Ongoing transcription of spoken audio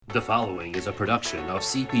The following is a production of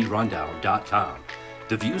cprundown.com.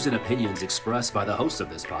 The views and opinions expressed by the hosts of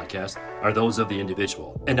this podcast are those of the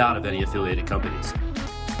individual and not of any affiliated companies.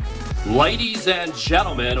 Ladies and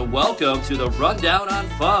gentlemen, welcome to the Rundown on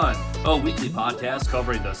Fun, a weekly podcast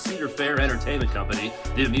covering the Cedar Fair Entertainment Company,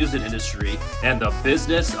 the amusement industry, and the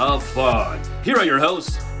business of fun. Here are your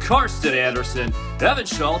hosts, Carsten Anderson, Evan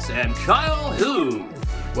Schultz, and Kyle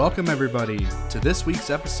Huth. Welcome, everybody, to this week's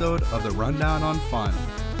episode of the Rundown on Fun,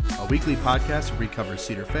 a weekly podcast where we cover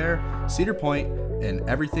Cedar Fair, Cedar Point, and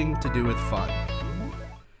everything to do with fun.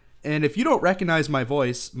 And if you don't recognize my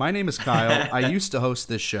voice, my name is Kyle. I used to host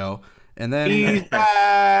this show, and then he's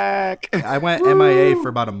back. I went MIA for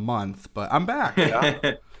about a month, but I'm back.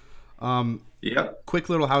 Yep. Quick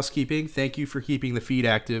little housekeeping. Thank you for keeping the feed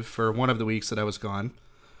active for one of the weeks that I was gone.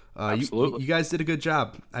 Absolutely. You guys did a good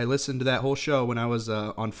job. I listened to that whole show when I was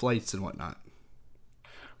on flights and whatnot.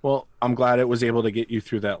 Well, I'm glad it was able to get you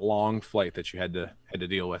through that long flight that you had to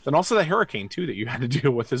deal with, and also the hurricane too that you had to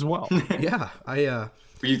deal with as well. Yeah,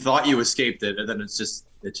 You thought you escaped it, and then it just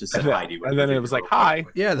said hi to you. And then it was like, hi.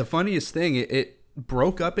 Yeah, the funniest thing, it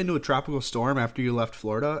broke up into a tropical storm after you left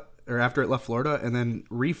Florida, or after it left Florida, and then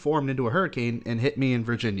reformed into a hurricane and hit me in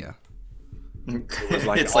Virginia. It's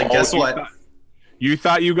like, guess what? You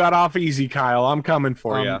thought you got off easy, Kyle. I'm coming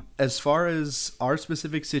for you. As far as our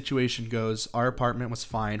specific situation goes, our apartment was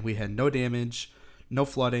fine. We had no damage, no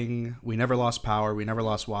flooding. We never lost power. We never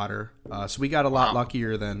lost water. So we got a lot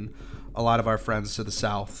luckier than a lot of our friends to the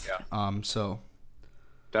south. Yeah. So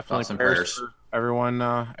definitely Awesome prayers for everyone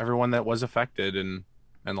that was affected and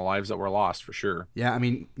the lives that were lost for sure. Yeah, I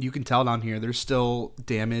mean, you can tell down here there's still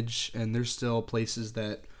damage and there's still places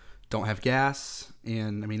that don't have gas,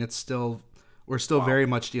 and I mean we're still very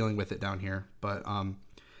much dealing with it down here. But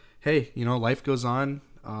hey, life goes on.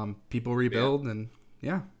 People rebuild, and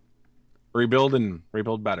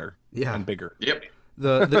rebuild better. Yeah, and bigger. Yep.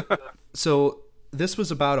 So this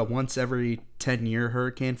was about a once every 10-year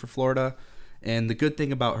hurricane for Florida, and the good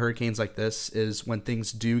thing about hurricanes like this is when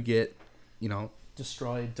things do get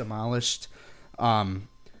destroyed, demolished,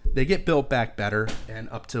 they get built back better and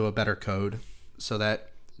up to a better code, so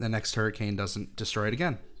that the next hurricane doesn't destroy it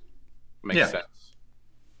again. Makes sense.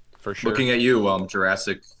 For sure. Looking at you,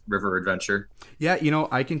 Jurassic River Adventure. Yeah,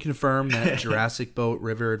 I can confirm that Jurassic Boat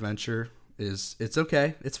River Adventure it's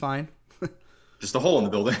okay. It's fine. Just a hole in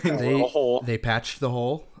the building. They patched the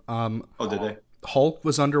hole. Did they? Hulk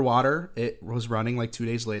was underwater. It was running like 2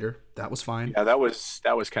 days later. That was fine. Yeah, that was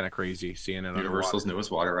kind of crazy seeing it Universal's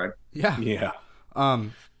newest water ride. Yeah. Yeah.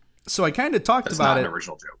 So I kind of talked That's about not it. an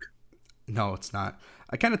original joke. No, it's not.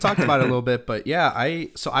 I kind of talked about it a little bit, but yeah, I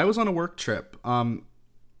was on a work trip.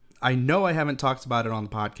 I know I haven't talked about it on the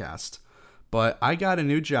podcast, but I got a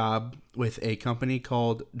new job with a company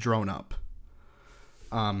called Drone Up.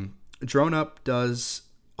 Drone Up does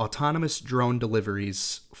autonomous drone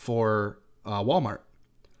deliveries for Walmart.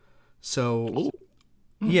 So,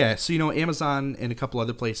 yeah, so Amazon and a couple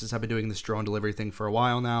other places have been doing this drone delivery thing for a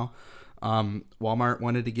while now. Walmart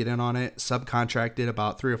wanted to get in on it, subcontracted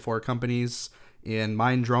about 3 or 4 companies, and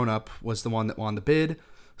mine, Drone Up, was the one that won the bid.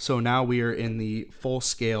 So now we are in the full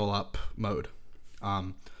scale up mode.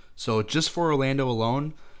 So just for Orlando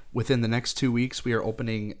alone, within the next 2 weeks, we are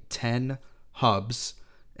opening 10 hubs.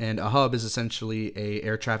 And a hub is essentially a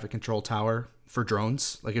air traffic control tower for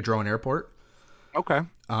drones, like a drone airport. Okay.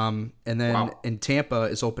 And then in Tampa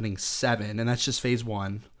is opening 7, and that's just phase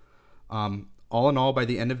 1. All in all, by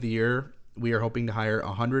the end of the year, we are hoping to hire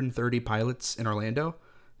 130 pilots in Orlando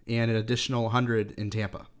and an additional 100 in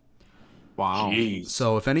Tampa. Wow. Jeez.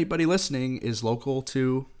 So if anybody listening is local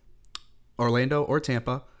to Orlando or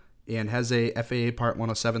Tampa and has a FAA Part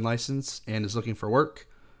 107 license and is looking for work,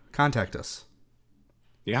 contact us.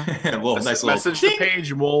 Yeah. Well, nice little message the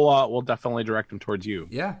page. We'll definitely direct them towards you.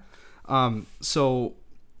 Yeah. So,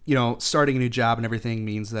 starting a new job and everything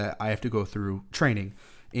means that I have to go through training.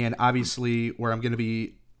 And obviously, where I'm going to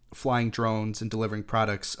be flying drones and delivering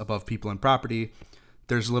products above people and property,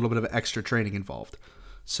 there's a little bit of extra training involved.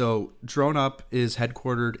 So Drone Up is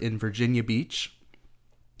headquartered in Virginia Beach,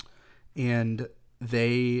 and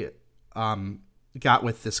they got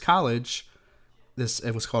with this college.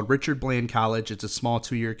 It was called Richard Bland College. It's a small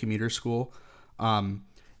 2-year commuter school, and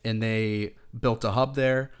they built a hub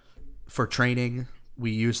there for training.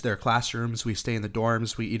 We use their classrooms. We stay in the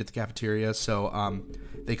dorms. We eat at the cafeteria. So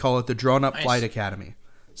they call it the Drone Up Flight Academy.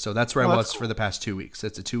 So that's where I was for the past 2 weeks.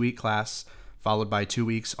 It's a 2-week class, followed by 2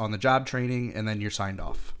 weeks on the job training, and then you're signed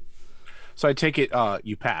off. So I take it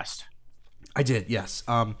you passed. I did, yes.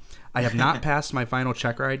 I have not passed my final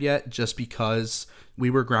check ride yet, just because we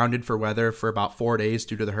were grounded for weather for about 4 days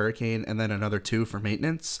due to the hurricane, and then another 2 for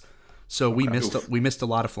maintenance. So we missed a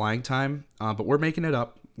lot of flying time, but we're making it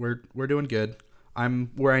up. We're doing good.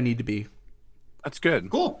 I'm where I need to be. That's good.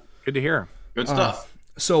 Cool. Good to hear. Good stuff.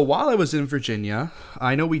 So while I was in Virginia,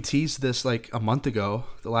 I know we teased this like a month ago,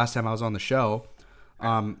 the last time I was on the show.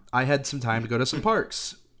 I had some time to go to some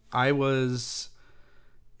parks. I was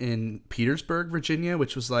in Petersburg, Virginia,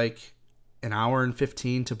 which was like an hour and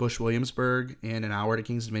 15 to Bush Williamsburg and an hour to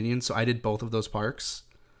Kings Dominion. So I did both of those parks.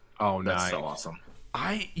 Oh, nice. That's so awesome.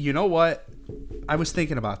 You know what? I was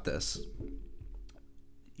thinking about this.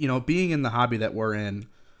 You know, being in the hobby that we're in,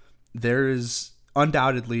 there is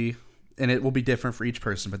undoubtedly, and it will be different for each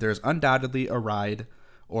person, but there's undoubtedly a ride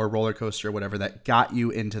or a roller coaster or whatever that got you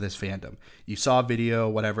into this fandom. You saw a video,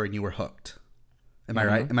 whatever, and you were hooked. Am I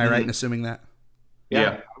right? Am I right in assuming that?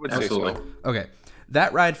 Yeah, I would absolutely. say so. Okay.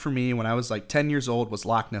 That ride for me when I was like 10 years old was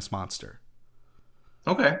Loch Ness Monster.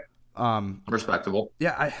 Okay. Respectable.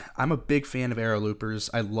 Yeah, I'm a big fan of Aero Loopers.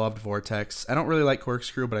 I loved Vortex. I don't really like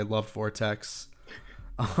Corkscrew, but I loved Vortex.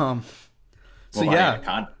 So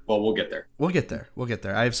yeah. Well, we'll get there. We'll get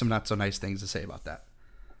there. I have some not so nice things to say about that.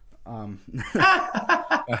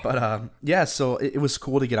 Yeah, so it was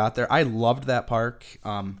cool to get out there. I loved that park.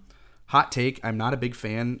 Hot take, I'm not a big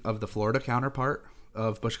fan of the Florida counterpart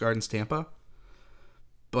of Busch Gardens Tampa,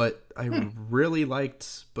 but I really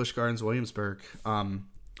liked Busch Gardens Williamsburg.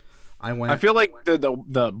 I feel like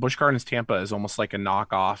the Busch Gardens Tampa is almost like a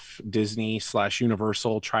knockoff Disney /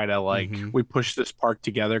 Universal. Try to we push this park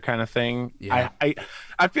together kind of thing. Yeah.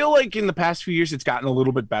 I feel like in the past few years it's gotten a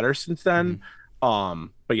little bit better since then.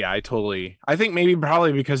 But yeah, I think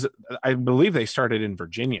probably because I believe they started in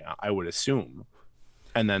Virginia, I would assume.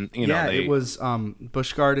 And then, it was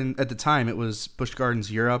Busch Garden at the time. It was Busch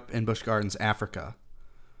Gardens Europe and Busch Gardens Africa.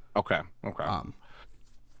 Okay.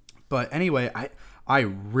 But anyway, I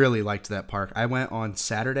really liked that park. I went on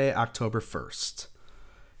Saturday, October 1st,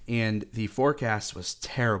 and the forecast was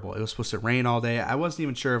terrible. It was supposed to rain all day. I wasn't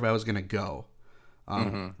even sure if I was going to go,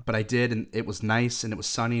 but I did, and it was nice, and it was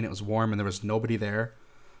sunny, and it was warm, and there was nobody there.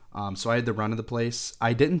 So I had the run of the place.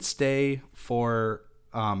 I didn't stay for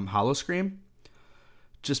Howl-O-Scream,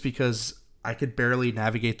 just because I could barely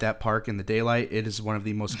navigate that park in the daylight. It is one of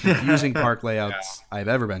the most confusing park layouts I've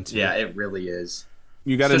ever been to. Yeah, it really is.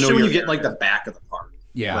 You got to know when you get like the back of the park.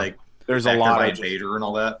 Yeah, like there's a lot of Vader and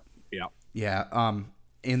all that. Yeah.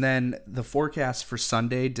 And then the forecast for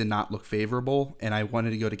Sunday did not look favorable, and I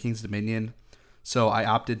wanted to go to Kings Dominion, so I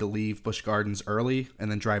opted to leave Busch Gardens early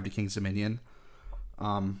and then drive to Kings Dominion.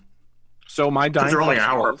 So my dying they're only an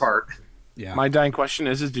question hour is- apart. Yeah. My dying question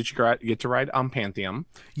is did you get to ride on Pantheon?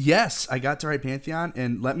 Yes, I got to ride Pantheon,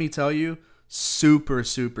 and let me tell you, super,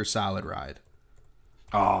 super solid ride.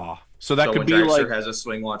 Oh, so that could when be Dragster like has a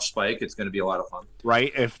swing launch spike, it's going to be a lot of fun.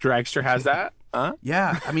 right if Dragster has that.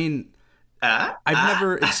 Yeah, I mean, I've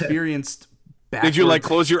never experienced backwards. Did you like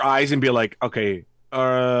close your eyes and be like, okay,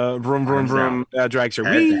 vroom vroom vroom, Dragster,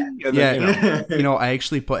 wee, and then, Yeah, I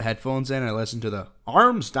actually put headphones in and I listened to the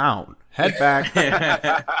arms down, head back.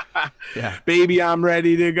 Yeah, baby, I'm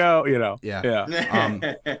ready to go.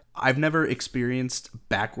 Yeah. I've never experienced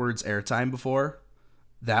backwards airtime before.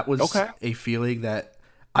 That was a feeling that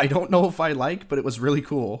I don't know if I like, but it was really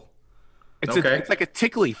cool. It's like a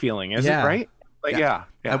tickly feeling, isn't it? Right? Like yeah.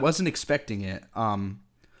 I wasn't expecting it.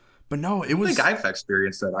 But no, it was. I think I've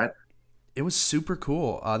experienced that. It was super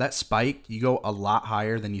cool. That spike, you go a lot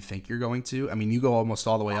higher than you think you're going to. I mean, you go almost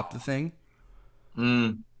all the way up the thing.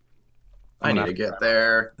 I need to get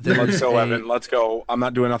there. Let's go, Evan. Let's go. I'm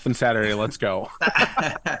not doing nothing Saturday. Let's go.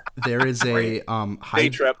 There is a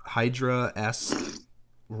Hydra-esque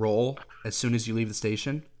roll as soon as you leave the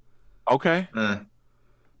station. Okay.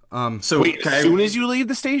 So wait, as soon as you leave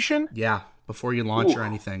the station? Yeah, before you launch or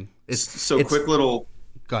anything. It's quick little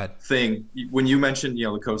go ahead. Thing. When you mentioned,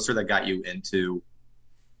 the coaster that got you into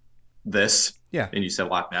this, and you said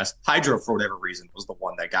Loch Ness, Hydra for whatever reason was the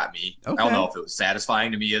one that got me. Okay. I don't know if it was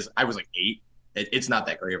satisfying to me as I was like 8. It's not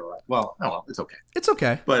that great of a ride. Well, I don't know. It's okay. It's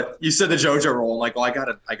okay. But you said the JoJo roll. I'm like, well,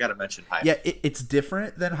 I gotta mention Hydra. Yeah, it's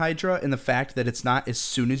different than Hydra in the fact that it's not as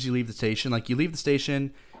soon as you leave the station. Like you leave the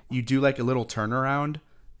station, you do like a little turnaround,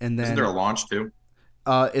 and then isn't there a launch too?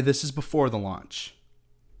 This is before the launch.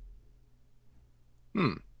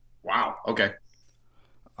 Wow. Okay.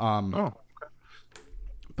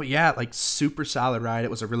 But yeah, like super solid ride. It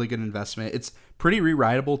was a really good investment. It's pretty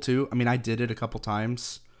re-rideable too. I mean, I did it a couple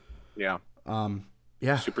times. Yeah.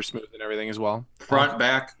 Yeah. Super smooth and everything as well. Front,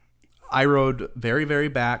 back. I rode very, very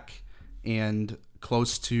back and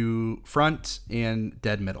close to front and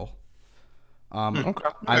dead middle.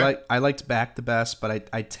 I liked back the best, but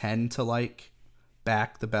I tend to like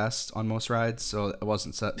back the best on most rides, so it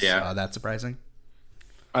wasn't that surprising.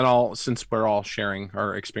 And since we're all sharing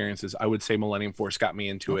our experiences, I would say Millennium Force got me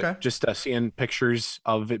into it. Just seeing pictures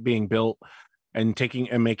of it being built and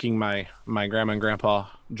making my grandma and grandpa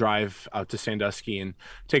drive out to Sandusky and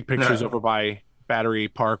take pictures over by Battery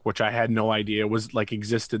Park, which I had no idea was like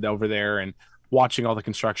existed over there, and watching all the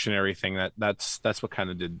construction and everything. That's what kind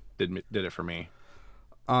of did it for me.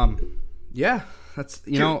 Yeah, that's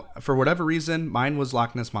for whatever reason, mine was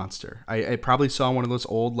Loch Ness Monster. I probably saw one of those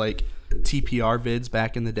old like TPR vids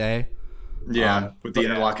back in the day. Yeah, with the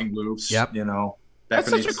interlocking loops. Yep. That's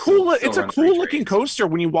such a cool. It's a cool looking coaster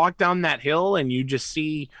when you walk down that hill and you just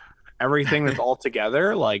see everything that's all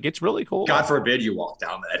together. Like, it's really cool. God forbid you walk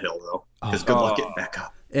down that hill though, because good luck getting back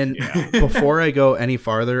up. And before I go any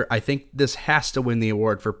farther, I think this has to win the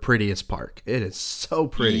award for prettiest park. It is so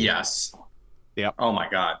pretty. Yes. Yep. Oh my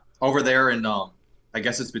God. Over there in I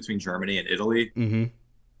guess it's between Germany and Italy. Mm-hmm.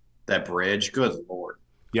 That bridge. Good Lord.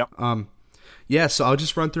 Yep. Yeah, so I'll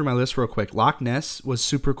just run through my list real quick. Loch Ness was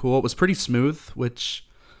super cool. It was pretty smooth, which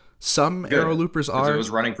some aero loopers are. It was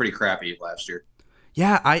running pretty crappy last year.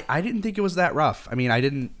 Yeah, I didn't think it was that rough. I mean, I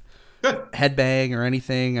didn't headbang or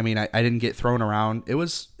anything. I mean, I didn't get thrown around. It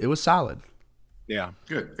was solid. Yeah.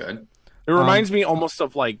 Good. It reminds me almost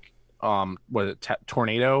of like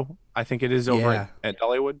Tornado, I think it is over at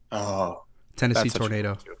Dollywood. Oh. Tennessee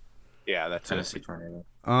Tornado. Yeah, that's Tennessee Tornado.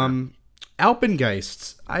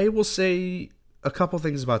 Alpengeists. I will say a couple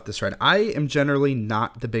things about this ride. I am generally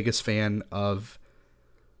not the biggest fan of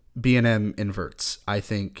B&M inverts. I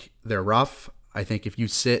think they're rough. I think if you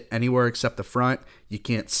sit anywhere except the front, you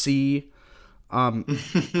can't see.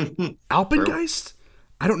 Alpengeist,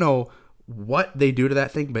 I don't know what they do to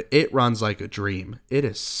that thing, but it runs like a dream. It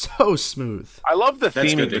is so smooth. I love the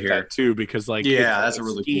theming with that too, because like that's a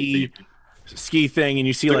really cool ski thing, and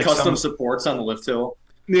you see the like custom supports on the lift hill.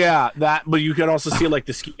 Yeah, but you could also see like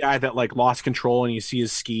the ski guy that like lost control, and you see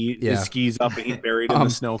his skis up and he's buried in the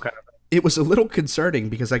snow kind of. It was a little concerning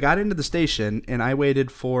because I got into the station and I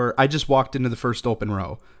just walked into the first open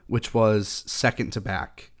row, which was second to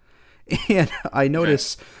back. And I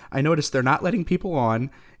noticed they're not letting people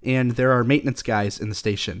on, and there are maintenance guys in the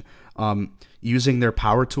station using their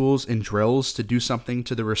power tools and drills to do something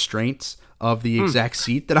to the restraints of the exact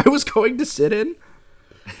seat that I was going to sit in.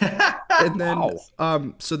 And then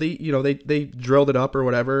so they drilled it up or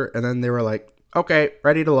whatever, and then they were like, okay,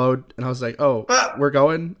 ready to load. And I was like, oh, we're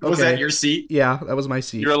going? Okay. Was that your seat? Yeah, that was my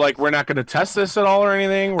seat. You're like, we're not going to test this at all or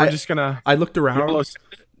anything? We're just going to... I looked around.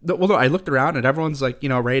 I looked around, and everyone's like,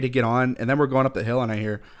 ready to get on. And then we're going up the hill, and I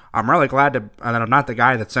hear, I'm really glad that I'm not the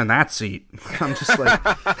guy that's in that seat. I'm just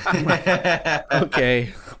like,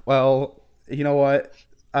 okay, well, you know what?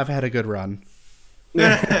 I've had a good run.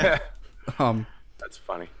 That's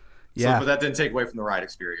funny. Yeah, but that didn't take away from the ride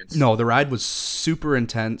experience. No, the ride was super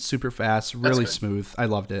intense, super fast, really smooth. I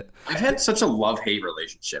loved it. I've had such a love-hate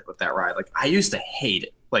relationship with that ride. Like, I used to hate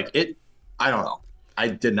it. Like, I don't know. I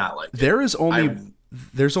did not like it.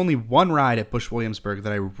 There's only one ride at Busch Williamsburg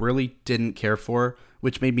that I really didn't care for,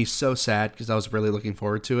 which made me so sad because I was really looking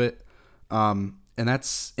forward to it. And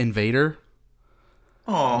that's Invader.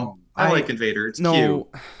 Oh, I like Invader. It's cute.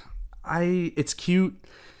 It's cute.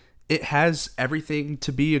 It has everything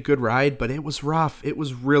to be a good ride, but it was rough. It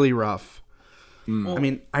was really rough. Well, I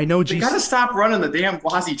mean, I know they gotta stop running the damn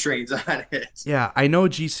quasi trains on it. Yeah, I know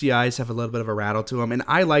GCIs have a little bit of a rattle to them, and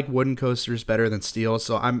I like wooden coasters better than steel,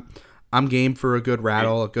 so I'm game for a good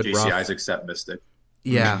rattle, a good GCIs rough. Except Mystic.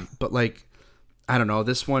 Yeah, but like, I don't know.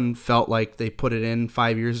 This one felt like they put it in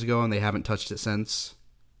 5 years ago, and they haven't touched it since.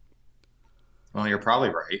 Well, you're probably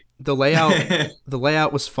right. The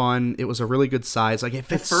layout was fun. It was a really good size. Like,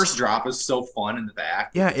 the first drop is so fun in the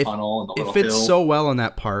back. Yeah, the tunnel and the little it fits hill. so well in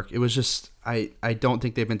that park. It was just I don't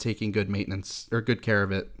think they've been taking good maintenance or good care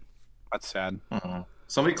of it. That's sad.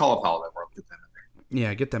 Somebody call up Holiday World, get them in there.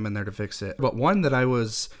 Yeah, get them in there to fix it. But one that I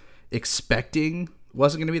was expecting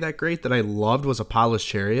wasn't going to be that great that I loved was Apollo's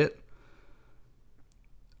Chariot.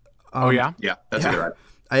 Yeah, that's a good ride.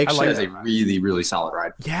 I like it as a really, really solid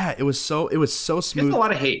ride. Yeah, it was so smooth. It gets a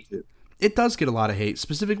lot of hate too. It does get a lot of hate,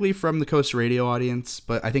 specifically from the Coast Radio audience,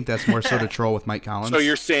 but I think that's more so to troll with Mike Collins. So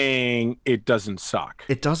you're saying it doesn't suck?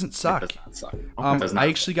 It doesn't suck. It does not suck. I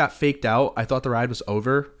actually got faked out. I thought the ride was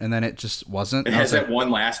over, and then it just wasn't. It has that one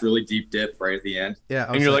last really deep dip right at the end. Yeah,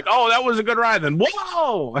 and you're like, oh, that was a good ride. Then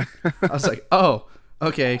whoa! I was like, oh,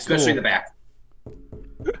 okay, especially in the back.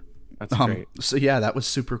 That's great. So yeah, that was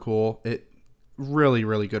super cool. It really,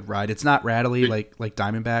 really good ride. It's not rattly like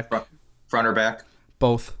Diamondback. Front or back?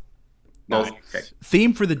 Both. Both. Okay.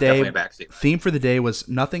 Theme for the day. Definitely a backseat. Theme for the day was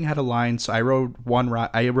nothing had a line, so I rode one ride.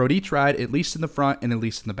 I rode each ride at least in the front and at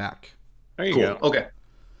least in the back. There you Cool. go. Okay.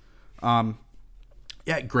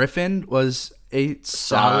 Yeah, Griffin was a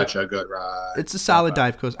solid. Such a good ride. It's a solid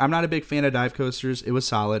dive coaster. I'm not a big fan of dive coasters. It was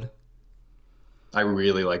solid. I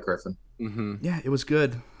really like Griffin. Mm-hmm. Yeah, it was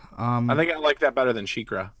good. I think I like that better than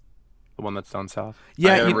Shikra, the one that's down south.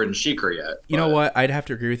 Yeah, I haven't ridden Shikra yet. You know what? I'd have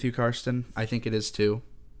to agree with you, Karsten. I think it is too.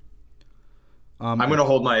 I'm going to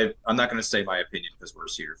hold my. I'm not going to say my opinion because we're a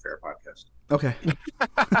Cedar Fair podcast. Okay.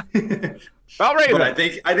 All right, But I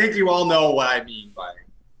think you all know what I mean by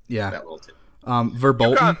Yeah. that little tip.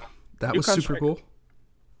 Verbolten. That was Yukon super Strike. cool.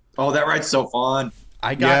 Oh, that ride's so fun.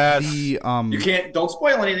 I got Yes. the Don't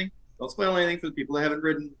spoil anything. Don't spoil anything for the people that haven't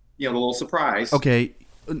ridden. The little surprise. Okay.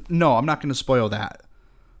 No, I'm not going to spoil that.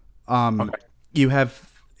 Okay. You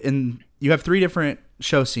have 3 different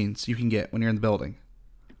show scenes you can get when you're in the building.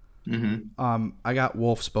 Mm-hmm. I got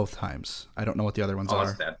wolves both times. I don't know what the other ones Oh, are.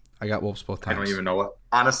 that's sad. I got wolves both times. I don't even know what.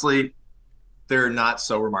 Honestly, they're not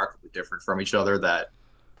so remarkably different from each other that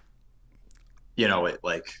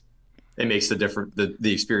it makes the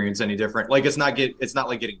experience any different. Like it's not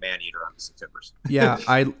like getting Maneater on the Septembers. Yeah,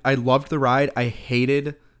 I loved the ride. I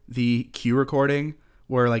hated the cue recording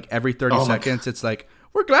where like every 30 seconds it's like,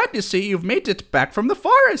 "We're glad to see you've made it back from the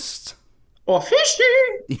forest." Oh,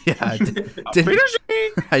 fishing! Yeah,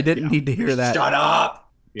 I didn't need to hear that Shut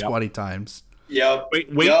up! 20 times. Yep. Wait.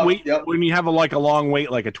 Yep. When you have a long wait,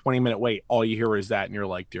 like a 20-minute wait, all you hear is that, and you're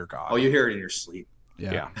like, "Dear God." Oh, you hear it in your sleep.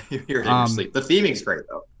 Yeah. You hear it in your sleep. The theming's great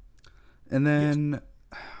though. And then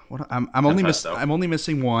I'm only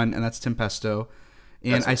missing one, and that's Tempesto.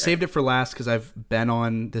 And That's okay. I saved it for last because I've been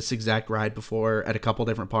on this exact ride before at a couple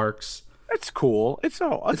different parks. It's cool. It's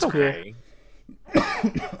okay.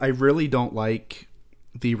 I really don't like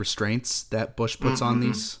the restraints that Bush puts on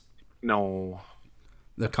these. No.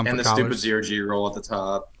 The comfort And the collars. stupid ZRG roll at the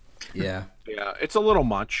top. Yeah. Yeah, it's a little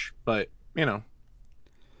much, but you know.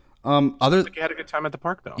 Other Like you had a good time at the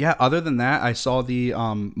park though. Yeah, other than that, I saw the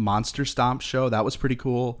Monster Stomp show. That was pretty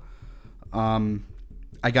cool.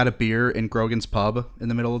 I got a beer in Grogan's Pub in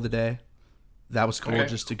the middle of the day. That was cool,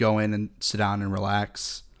 just to go in and sit down and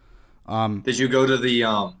relax. Did you go to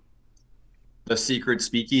the secret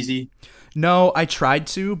speakeasy? No, I tried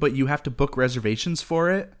to, but you have to book reservations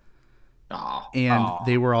for it. Oh, And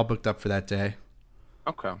they were all booked up for that day.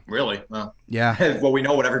 Okay. really? Well, Yeah. well, we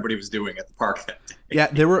know what everybody was doing at the park that day. Yeah,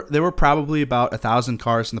 there were probably about 1,000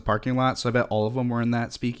 cars in the parking lot, so I bet all of them were in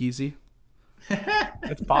that speakeasy.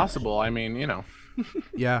 It's possible. I mean, you know.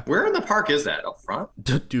 Yeah. Where in the park is that? Up front?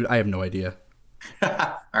 Dude, I have no idea.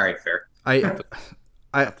 All right, fair.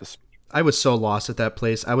 I was so lost at that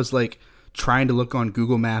place. I was like trying to look on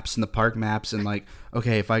Google Maps and the park maps and like,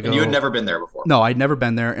 okay, if I go. And you had never been there before. No, I'd never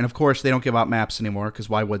been there, and of course they don't give out maps anymore because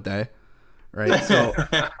why would they? Right. So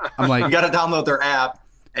I'm like, You got to download their app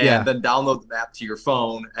and Yeah. then download the map to your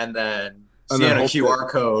phone and then And scan then a hope QR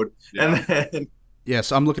code. Yeah. And then yeah.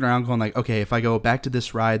 So I'm looking around going like, okay, if I go back to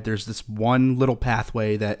this ride, there's this one little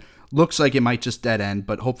pathway that looks like it might just dead end,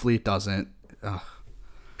 but hopefully it doesn't.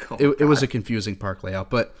 It was a confusing park layout,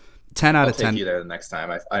 but 10 out I'll of 10. take you there the next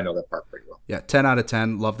time. I know that park pretty well. Yeah, 10 out of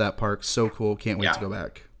 10. Love that park. So cool. Can't wait Yeah. to go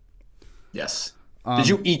back. Yes. Did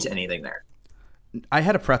you eat anything there? I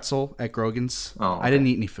had a pretzel at Grogan's. Oh, I didn't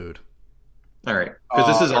eat any food. All right.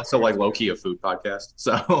 Because this is also like low-key a food podcast.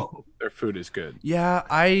 So Their food is good. Yeah,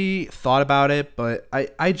 I thought about it, but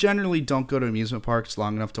I generally don't go to amusement parks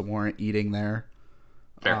long enough to warrant eating there.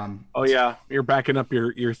 Fair. Oh yeah, you're backing up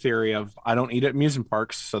your theory of I don't eat at amusement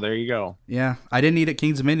parks, so there you go. Yeah, I didn't eat at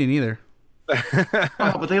King's Dominion either. oh,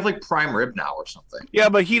 but they have like prime rib now or something. Yeah,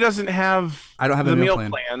 but he doesn't have I don't have the a meal meal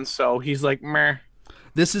plan. plan, so he's like, meh.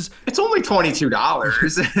 This is It's only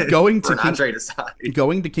 $22 Going for to an entree to side.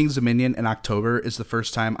 going to King's Dominion in October is the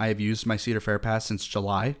first time I have used my Cedar Fair pass since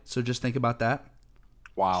July. So just think about that.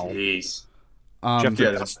 Wow. Jeez. Did you have to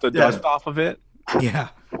Yeah, dust the yeah. dust off of it? Yeah,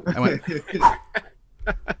 I went.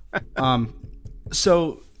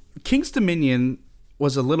 So King's Dominion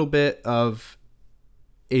was a little bit of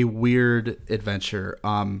a weird adventure.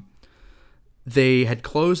 They had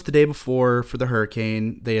closed the day before for the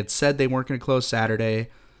hurricane. They had said they weren't going to close Saturday.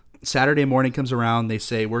 Saturday morning comes around. They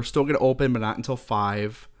say, we're still going to open, but not until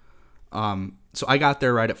 5. So I got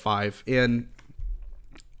there right at 5. And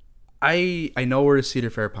I know we're a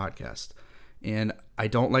Cedar Fair podcast. And I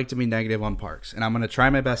don't like to be negative on parks. And I'm going to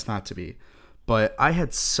try my best not to be. But I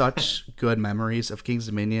had such good memories of King's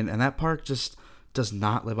Dominion. And that park just does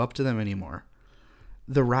not live up to them anymore.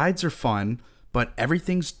 The rides are fun, but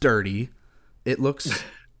everything's dirty. It looks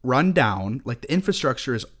run down. Like the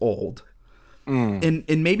infrastructure is old.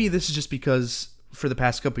 And maybe this is just because for the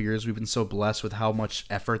past couple of years we've been so blessed with how much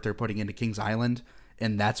effort they're putting into Kings Island,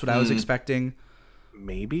 and that's what I was expecting.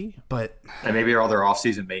 Maybe, but and maybe all their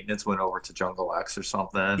off-season maintenance went over to Jungle X or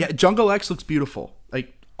something. Yeah, Jungle X looks beautiful,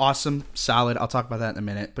 like awesome, solid. I'll talk about that in a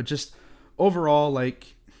minute, but just overall,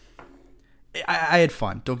 like I had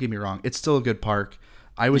fun. Don't get me wrong; it's still a good park.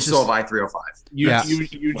 You still have I-305.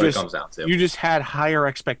 You just had higher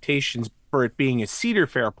expectations for it being a Cedar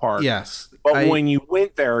Fair park. Yes, but when you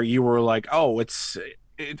went there, you were like, "Oh, it's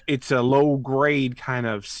a low grade kind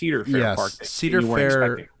of Cedar Fair park." Cedar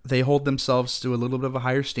Fair, they hold themselves to a little bit of a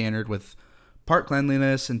higher standard with park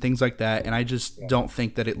cleanliness and things like that, and I just don't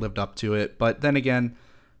think that it lived up to it. But then again,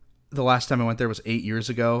 the last time I went there was 8 years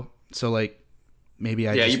ago, so like maybe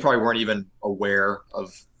you probably weren't even aware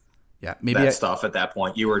of maybe stuff at that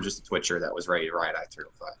point. You were just a twitcher that was ready to ride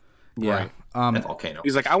I-305. Right. At Volcano.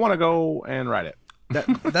 He's like, I want to go and ride it.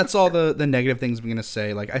 That's all the negative things I'm gonna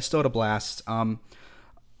say. Like, I still had a blast.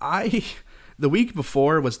 The week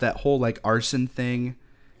before was that whole like arson thing,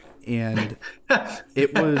 and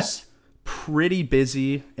it was pretty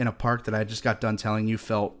busy in a park that I just got done telling you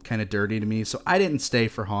felt kind of dirty to me. So I didn't stay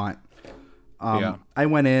for Haunt. I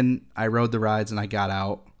went in, I rode the rides, and I got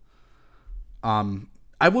out.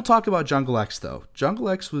 I will talk about Jungle X though. Jungle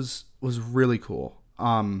X was really cool.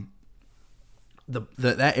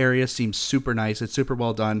 That area seems super nice. It's super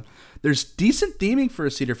well done. There's decent theming for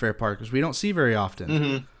a Cedar Fair park, which we don't see very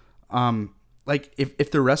often. Like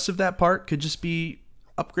if the rest of that park could just be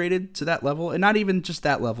upgraded to that level, and not even just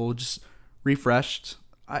that level, just refreshed,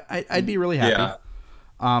 I'd be really happy.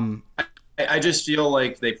 I just feel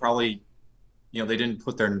like they probably, they didn't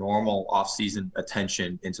put their normal off-season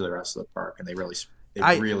attention into the rest of the park, and they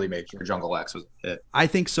really made sure Jungle X was a hit. I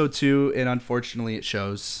think so too, and unfortunately it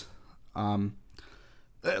shows.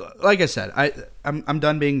 Like I said, I'm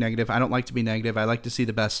done being negative. I don't like to be negative. I like to see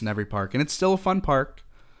the best in every park, and it's still a fun park.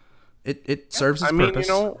 It serves its purpose.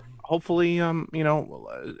 Hopefully,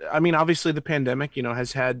 obviously the pandemic,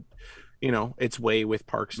 has had, its way with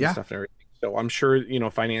parks and stuff and everything. So I'm sure,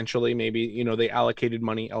 financially, maybe, they allocated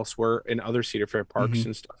money elsewhere in other Cedar Fair parks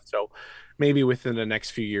and stuff. So maybe within the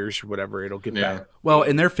next few years or whatever, it'll get back. Well,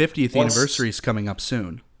 and their 50th anniversary is coming up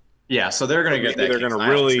soon. Yeah, so they're going to get that. They're going to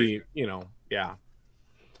really,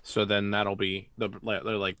 So then that'll be they're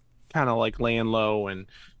like kind of like laying low and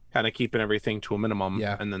kind of keeping everything to a minimum.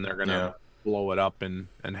 Yeah. And then they're going to blow it up and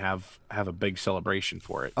have a big celebration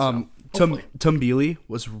for it. Tumbili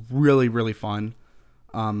was really, really fun.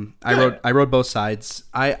 I rode both sides.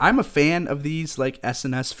 I'm a fan of these like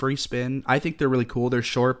S&S free spin. I think they're really cool. They're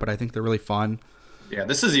short, but I think they're really fun. Yeah,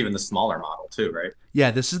 this is even the smaller model too, right?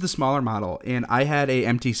 Yeah, this is the smaller model, and I had a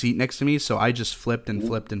empty seat next to me, so I just flipped and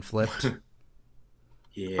flipped and flipped.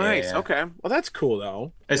 Yeah. Nice. Okay. Well, that's cool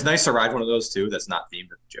though. It's nice to ride one of those too. That's not themed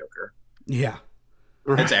to the Joker. Yeah.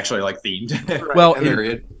 It's actually like themed. Right. Well,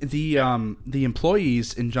 the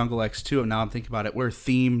employees in Jungle X 2, now I'm thinking about it, were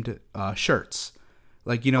themed shirts.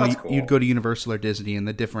 Like, cool. You'd go to Universal or Disney, and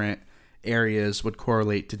the different areas would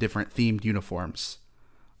correlate to different themed uniforms.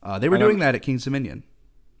 They were doing that at King's Dominion.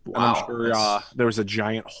 Wow. I'm sure there was a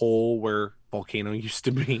giant hole where Volcano used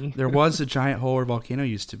to be. There was a giant hole where Volcano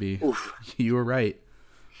used to be. Oof. You were right.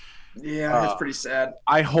 Yeah, that's pretty sad.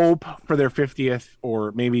 I hope for their 50th,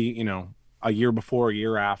 or maybe, a year before, a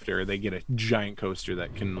year after, they get a giant coaster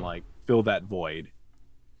that can like fill that void.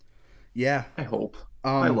 Yeah. I hope.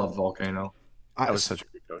 I love Volcano. That was such a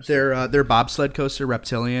good coaster. Their bobsled coaster,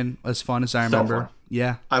 Reptilian, as fun as I remember. Fun.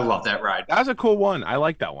 Yeah. I love that ride. That was a cool one. I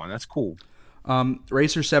like that one. That's cool.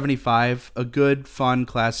 Racer 75, a good, fun,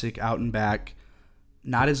 classic out and back.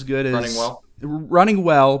 Not as good as... Running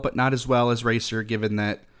well, but not as well as Racer, given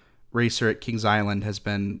that Racer at Kings Island has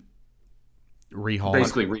been rehauled.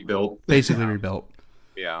 Basically rebuilt.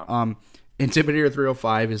 Yeah. Intimidator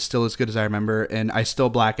 305 is still as good as I remember, and I still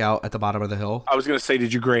black out at the bottom of the hill. I was going to say,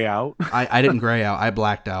 did you gray out? I didn't gray out. I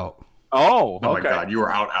blacked out. Oh, okay. My God. You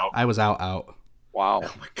were out. I was out. Wow.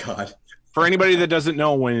 Oh, my God. For anybody that doesn't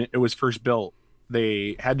know, when it was first built,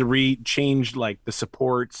 they had to change like the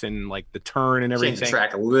supports and like the turn and everything. Change the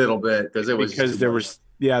track a little bit because there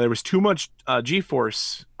was too much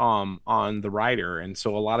G-force on the rider, and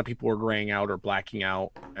so a lot of people were graying out or blacking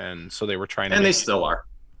out, and so they were trying to. And they still are.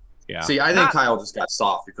 Yeah. See, I think Kyle just got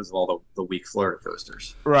soft because of all the weak Florida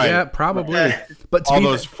coasters. Right. Yeah, probably. But all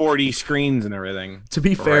those 40 screens and everything. To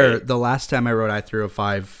be fair, the last time I rode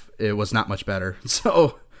I-305, it was not much better.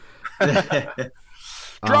 So.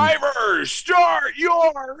 Drivers, start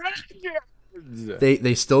your engines.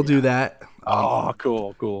 They still do that.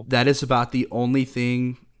 Cool. That is about the only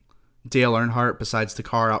thing Dale Earnhardt besides the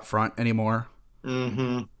car out front anymore.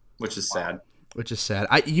 Mm-hmm. Which is sad. which is sad.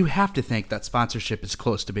 You have to think that sponsorship is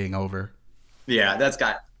close to being over. Yeah,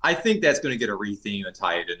 I think that's going to get a retheme and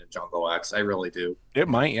tie it into Jungle X. I really do. It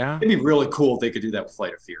might, yeah. It'd be really cool if they could do that with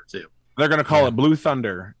Flight of Fear too. They're going to call it Blue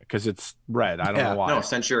Thunder because it's red. I don't know why. No,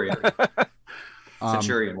 Centurion.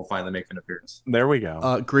 Centurion will finally make an appearance. There we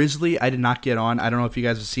go. Grizzly, I did not get on. I don't know if you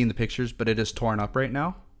guys have seen the pictures, but it is torn up right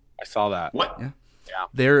now. I saw that. What? Yeah. Yeah.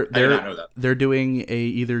 I did not know that. They're doing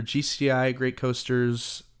either GCI Great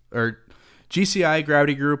Coasters or GCI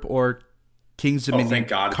Gravity Group or King's Dominion thank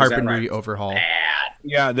God, carpentry overhaul.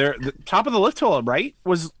 Yeah, the top of the lift hill, right,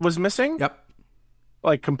 was missing. Yep.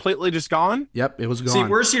 Like completely just gone. Yep, it was gone. See,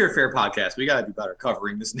 we're Cedar Fair podcast. We got to do better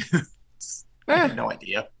covering this news. I have no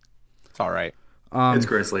idea. It's all right. It's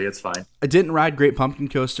Grizzly. It's fine. I didn't ride Great Pumpkin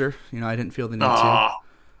Coaster. I didn't feel the need to.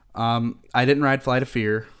 I didn't ride Flight of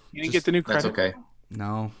Fear. You didn't get the new credit. That's okay.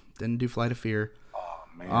 No, didn't do Flight of Fear. Oh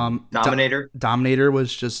man. Dominator. Dominator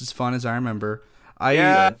was just as fun as I remember. You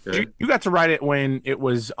got to ride it when it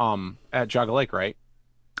was at Jogga Lake, right?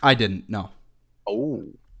 I didn't. No. Oh.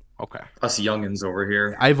 Okay. Us youngins over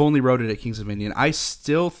here. I've only rode it at King's Dominion. I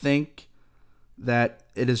still think that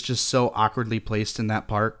it is just so awkwardly placed in that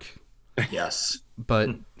park. Yes. But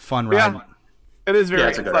fun ride. Yeah. It is very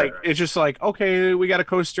it's a good ride. it's just like, okay, we got a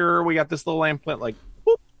coaster, we got this little amplet, like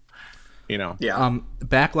whoop, Yeah.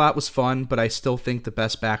 Backlot was fun, but I still think the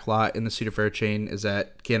best backlot in the Cedar Fair chain is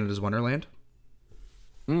at Canada's Wonderland.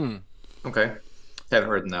 Okay. Haven't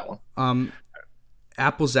heard in that one.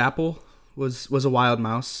 Apple's Apple was a wild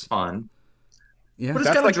mouse. Fun. Yeah. But it's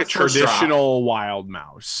that's got like a your first traditional wild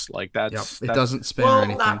mouse. Like that's It doesn't spin Well, or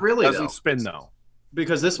anything. not really. doesn't Though. spin though.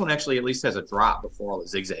 Because this one actually at least has a drop before all the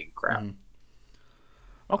zigzag crap.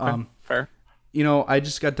 Okay, fair. I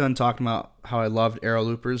just got done talking about how I loved Aero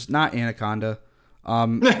Loopers, not Anaconda.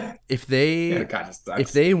 If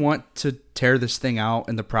they want to tear this thing out,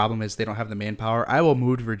 and the problem is they don't have the manpower, I will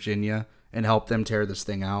move to Virginia and help them tear this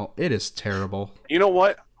thing out. It is terrible. You know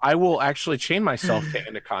what? I will actually chain myself to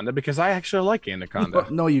Anaconda because I actually like Anaconda.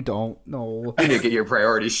 No, you don't. No. You need to get your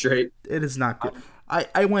priorities straight. It is not good.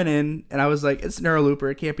 I went in and I was like, it's an Aero Looper.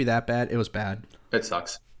 It can't be that bad. It was bad. It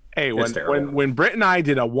sucks. Hey, when Britt and I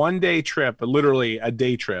did a 1-day trip, literally a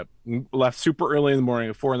day trip, left super early in the morning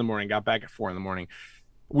at 4 a.m, got back at 4 a.m.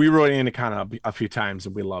 We rode Anaconda a few times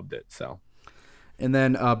and we loved it. So, and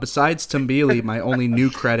then besides Tumbili, my only new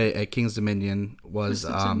credit at King's Dominion was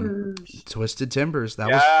Twisted Timbers.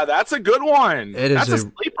 That's a good one. That's a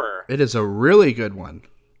sleeper. It is a really good one.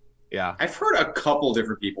 Yeah, I've heard a couple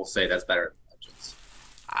different people say that's better than Legends.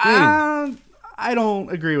 I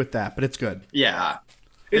don't agree with that, but it's good. Yeah,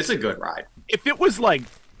 it's a good ride. If it was like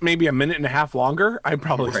maybe a minute and a half longer, I'd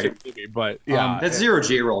probably say maybe. But yeah, that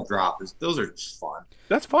 0G roll drop those are just fun.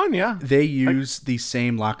 That's fun. Yeah, they use the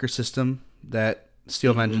same locker system that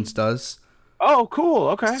Steel Vengeance does. Oh, cool.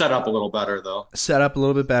 Okay, Set up a little better though. Set up a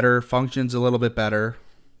little bit better. Functions a little bit better.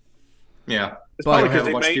 Yeah, it's but probably have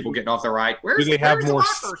a bunch of people getting off the ride. Do they have more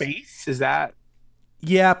space? Is that?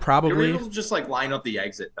 Yeah, probably. You're able to just like line up the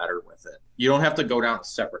exit better with it. You don't have to go down a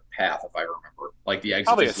separate path, if I remember. Like the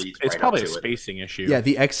exit just leads it's right probably up a to spacing issue. Yeah,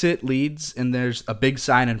 the exit leads, and there's a big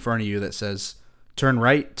sign in front of you that says, turn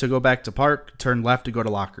right to go back to park, turn left to go to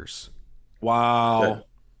lockers. Wow.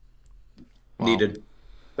 Needed.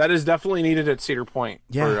 That is definitely needed at Cedar Point.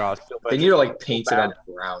 Yeah. They need to like paint it on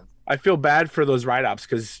the ground. I feel bad for those ride-ups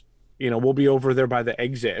because, we'll be over there by the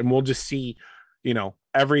exit and we'll just see,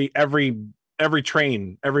 every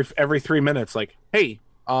train, every 3 minutes, like, hey,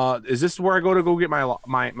 is this where I go get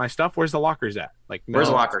my stuff? Where's the lockers at? Like, where's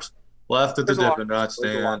the lockers? Left at the Dippin' Dot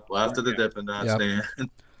stand. Left at the Dippin' Dot stand.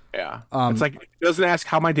 Yeah. It's like, it doesn't ask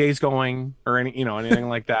how my day's going or anything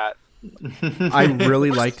like that. I really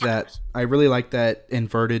like that. I really like that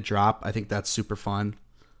inverted drop. I think that's super fun.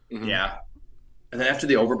 Mm-hmm. Yeah. And then after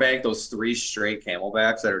the overbank, those 3 straight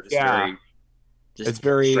camelbacks that are just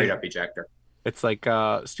very straight up ejector. It's like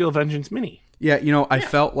Steel Vengeance Mini. Yeah, I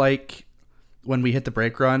felt like when we hit the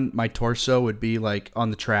brake run, my torso would be like on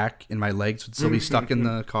the track and my legs would still be stuck in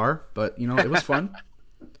the car. But, it was fun.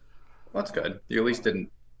 Well, that's good. You at least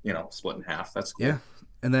didn't, split in half. That's cool. Yeah.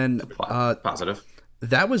 And then positive.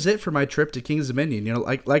 That was it for my trip to King's Dominion.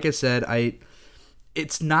 Like I said,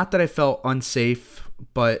 it's not that I felt unsafe,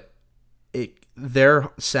 but their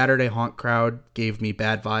Saturday haunt crowd gave me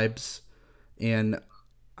bad vibes, and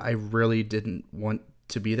I really didn't want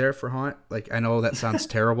to be there for haunt. Like, I know that sounds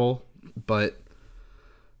terrible, but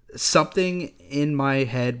something in my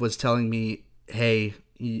head was telling me, hey,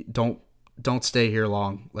 don't stay here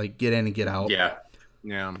long. Like, get in and get out. Yeah.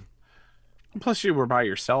 Plus you were by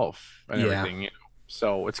yourself and everything.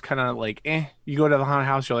 So it's kind of like, you go to the haunted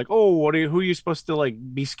house, you're like, oh, who are you supposed to like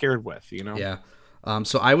be scared with, you know? Yeah.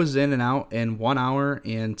 So I was in and out in 1 hour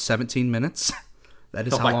and 17 minutes. That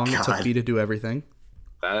is how long it took me to do everything.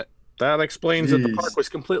 That explains that the park was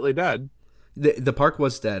completely dead. The park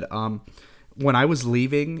was dead. When I was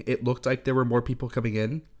leaving, it looked like there were more people coming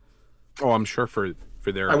in. Oh, I'm sure for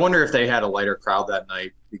their. I wonder if they had a lighter crowd that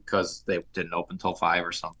night because they didn't open till 5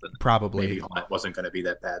 or something. Probably. Maybe it wasn't going to be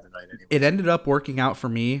that bad tonight anyway. It ended up working out for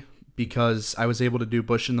me because I was able to do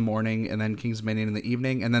Busch in the morning and then Kings Dominion in the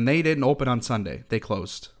evening, and then they didn't open on Sunday. They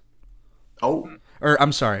closed. Oh. Or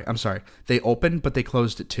I'm sorry. They opened, but they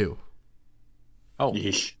closed at 2. Oh.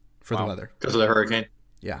 Yeesh. For the weather. Because of the hurricane?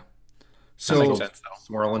 Yeah. So, that makes sense, though.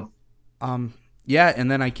 Swirling. Yeah, and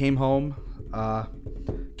then I came home,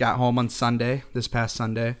 got home on Sunday, this past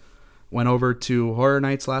Sunday, went over to Horror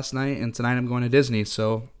Nights last night, and tonight I'm going to Disney,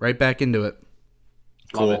 so right back into it.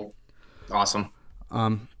 Cool. Awesome.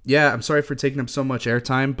 Yeah, I'm sorry for taking up so much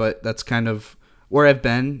airtime, but that's kind of where I've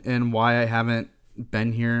been and why I haven't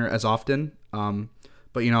been here as often.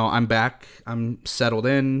 But, you know, I'm back. I'm settled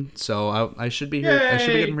in, so I should be here. Yay! I should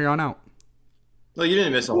be getting from here on out. Well, you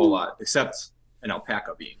didn't miss a whole lot, except an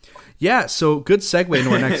alpaca being. Yeah, so good segue into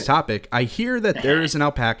our next topic. I hear that there is an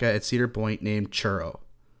alpaca at Cedar Point named Churro.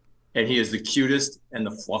 And he is the cutest and the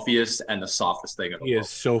fluffiest and the softest thing in the world. He is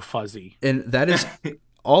so fuzzy. And that is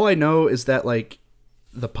all I know is that, like,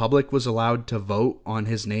 the public was allowed to vote on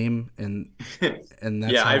his name, and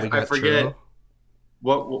that's how we got I forget. Churro.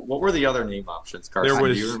 What were the other name options, Carsten?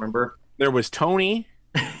 Do you remember? There was Tony.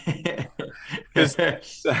 Tony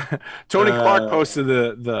Clark posted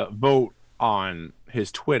the vote on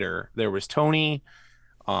his Twitter. There was Tony.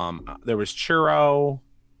 There was Churro.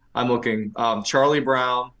 I'm looking. Charlie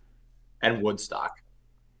Brown and Woodstock.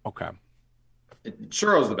 Okay.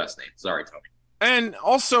 Churro's the best name. Sorry, Tony. And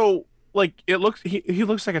also, like, he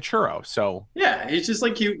looks like a churro. So yeah, he's just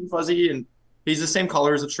like cute and fuzzy, and he's the same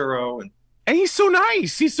color as a churro, and he's so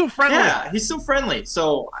nice. He's so friendly. Yeah, he's so friendly.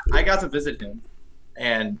 So I got to visit him,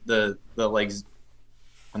 and the like,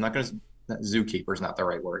 I'm not gonna. Zookeeper is not the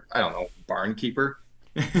right word. I don't know. Barn keeper.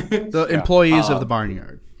 The employees of the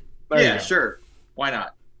barnyard. Yeah, sure. Why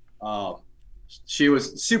not? She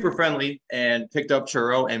was super friendly and picked up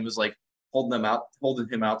Churro and was like holding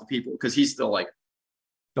him out to people because he's still like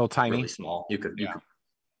still tiny, really small. You could pick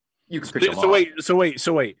him up. So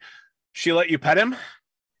wait. She let you pet him?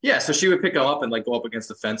 Yeah, so she would pick him up and like go up against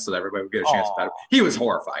the fence so that everybody would get a chance to pet him. He was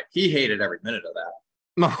horrified. He hated every minute of that.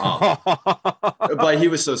 But he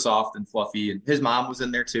was so soft and fluffy, and his mom was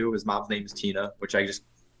in there too. His mom's name is Tina, which I just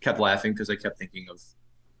kept laughing because I kept thinking of,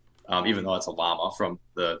 even though it's a llama from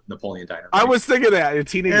the Napoleon Diner. I was thinking that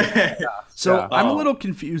Tina. So I'm a little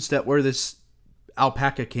confused at where this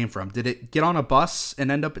alpaca came from. Did it get on a bus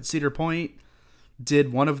and end up at Cedar Point?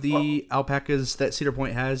 Did one of the alpacas that Cedar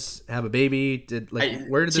Point has have a baby?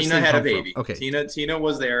 Where did this Tina thing had come a baby? From? Okay, Tina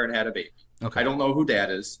was there and had a baby. Okay, I don't know who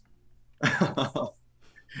Dad is.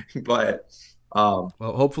 But well,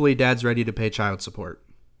 hopefully Dad's ready to pay child support.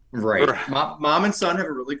 Right. Mom and son have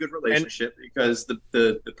a really good relationship because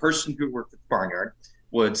the person who worked at the barnyard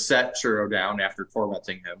would set Churro down after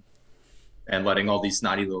tormenting him and letting all these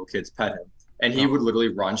snotty little kids pet him. And he would literally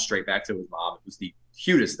run straight back to his mom. It was the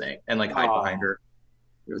cutest thing. And like hide behind her.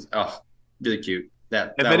 It was really cute.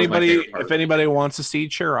 If anybody wants to see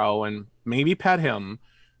Churro and maybe pet him,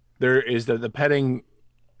 there is the petting.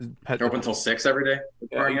 They're open until 6 every day. The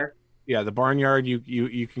barnyard. Yeah, the barnyard.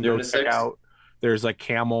 You can go check out. There's like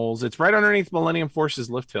camels. It's right underneath Millennium Force's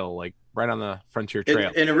lift hill, like right on the Frontier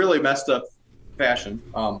Trail. In a really messed up fashion.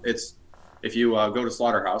 It's if you go to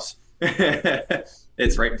Slaughterhouse,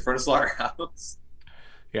 it's right in front of Slaughterhouse.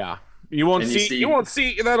 Yeah, you won't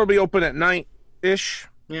see. That'll be open at night ish.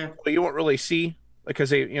 Yeah, but you won't really see because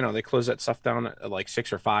they close that stuff down at like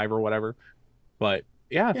 6 or 5 or whatever. But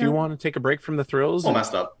yeah, if you want to take a break from the thrills, all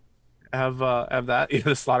messed up. Have that. Yeah,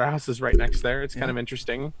 the slaughterhouse is right next there. It's kind of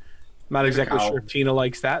interesting. Not exactly sure if Tina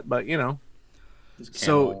likes that, but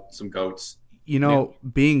So some goats.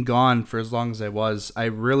 Being gone for as long as I was, I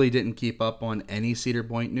really didn't keep up on any Cedar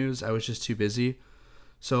Point news. I was just too busy.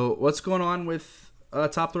 So what's going on with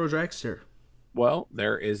Top Throw Dragster? Well,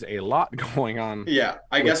 there is a lot going on. Yeah,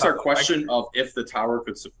 I guess our question of if the tower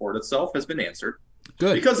could support itself has been answered.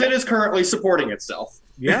 Good. Because it is currently supporting itself.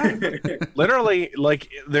 Yeah. Literally, like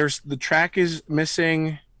the track is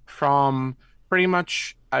missing from pretty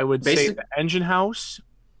much, I would say, the engine house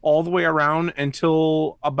all the way around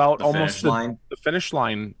until about the finish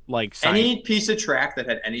line. Like any piece of track that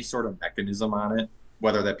had any sort of mechanism on it,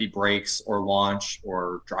 whether that be brakes or launch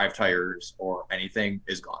or drive tires or anything,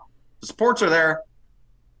 is gone. The supports are there,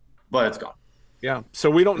 but it's gone. Yeah. So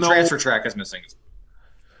we don't The know. transfer track is missing.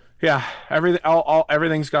 Yeah,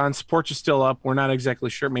 everything's gone. Support is still up. We're not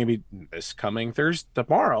exactly sure. Maybe this coming Thursday,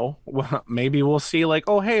 tomorrow, maybe we'll see like,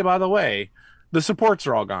 oh, hey, by the way, the supports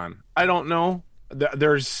are all gone. I don't know.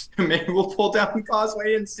 There's Maybe we'll pull down the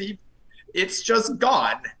causeway and see it's just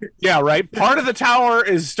gone. yeah, right. Part of the tower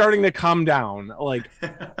is starting to come down. Like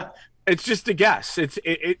it's just a guess.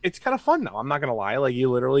 It's kind of fun though. I'm not gonna lie. Like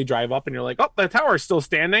you literally drive up and you're like, oh, the tower is still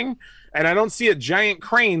standing, and I don't see a giant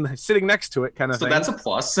crane sitting next to it, kind of So thing. that's a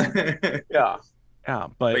plus. Yeah, yeah.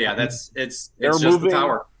 But yeah, it's just moving, the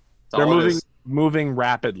tower. They're moving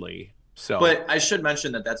rapidly. So, but I should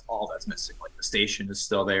mention that that's all that's missing. Like the station is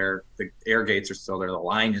still there, the air gates are still there, the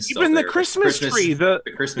line is still even there. the Christmas tree, the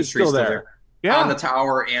Christmas tree is still there. Yeah, on the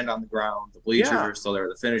tower and on the ground. The bleachers are still there.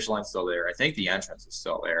 The finish line's still there. I think the entrance is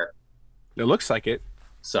still there. It looks like it.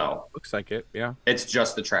 So looks like it. Yeah, it's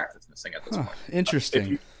just the track that's missing at this point.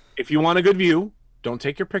 Interesting. If you want a good view, don't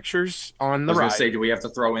take your pictures on the ride. I was gonna say, do we have to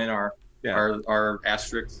throw in our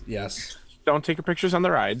asterisks? Yes. Don't take your pictures on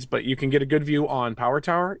the rides, but you can get a good view on Power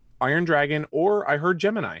Tower, Iron Dragon, or I heard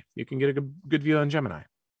Gemini. You can get a good view on Gemini.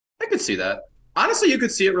 I could see that. Honestly, you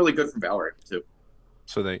could see it really good from Valorant too.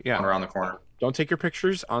 So around the corner. Don't take your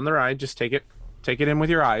pictures on the ride. Just take it in with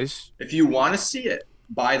your eyes. If you want to see it,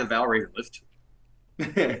 buy the Valorant lift.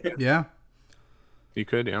 Yeah. You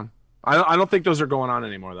could, yeah. I don't think those are going on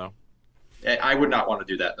anymore though. I would not want to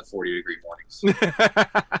do that in the 40-degree mornings.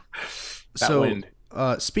 Wind.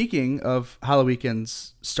 Speaking of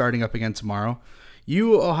Halloweekends starting up again tomorrow,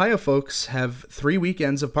 you Ohio folks have 3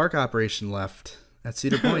 weekends of park operation left at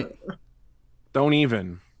Cedar Point. Don't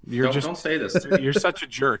even. Don't say this. You're such a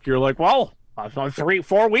jerk. You're like, well,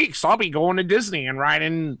 3-4 weeks, I'll be going to Disney and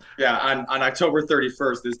riding. Yeah, on October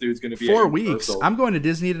 31st, this dude's going to be 4 weeks. I'm going to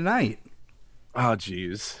Disney tonight. Oh,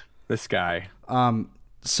 geez, this guy.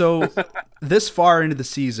 So this far into the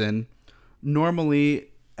season, normally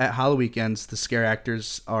at Halloweekends, the scare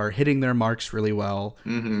actors are hitting their marks really well,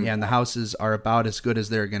 and the houses are about as good as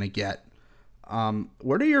they're going to get.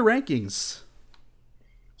 What are your rankings?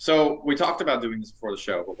 So we talked about doing this before the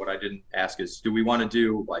show, but what I didn't ask is, do we want to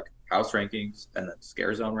do like house rankings and then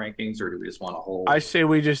scare zone rankings, or do we just want a whole? I say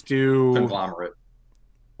we just do conglomerate.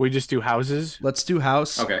 We just do houses. Let's do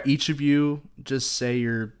house. Okay. Each of you just say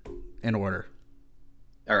you're in order.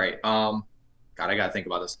 All right. God, I gotta think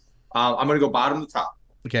about this. I'm gonna go bottom to top.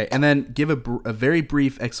 Okay, and then give a very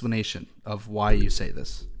brief explanation of why you say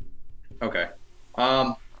this. Okay.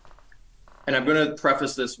 And I'm gonna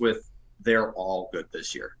preface this with they're all good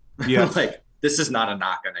this year. Yeah. Like this is not a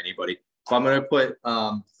knock on anybody. So I'm gonna put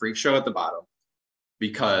Freak Show at the bottom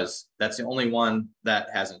because that's the only one that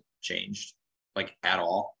hasn't changed like at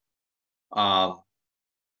all.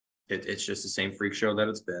 It's just the same Freak Show that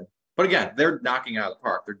it's been. But again, they're knocking it out of the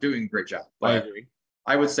park. They're doing a great job. But I agree.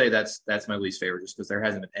 I would say that's my least favorite just because there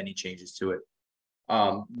hasn't been any changes to it.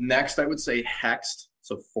 Next, I would say Hexed,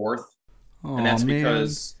 so fourth. And that's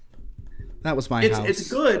because that was my house. It's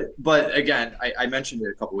good, but again, I mentioned it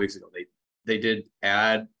a couple weeks ago. They did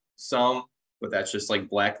add some, but that's just like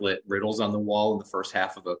blacklit riddles on the wall in the first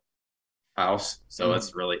half of the house. So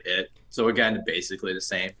that's really it. So again, basically the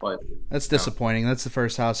same, but that's disappointing. That's the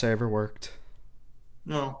first house I ever worked.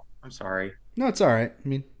 No, I'm sorry. No, it's all right. I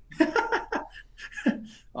mean,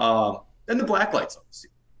 and the black lights obviously.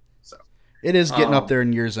 So it is getting up there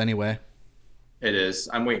in years anyway. It is.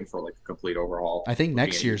 I'm waiting for like a complete overhaul. I think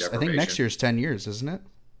next year's 10 years, isn't it?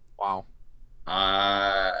 Wow.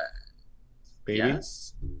 Baby.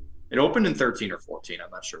 Yes. It opened in 13 or 14. I'm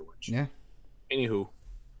not sure which. Yeah. Anywho.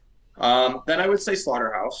 Then I would say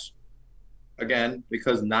Slaughterhouse. Again,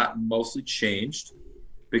 because not mostly changed.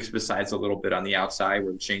 Because besides a little bit on the outside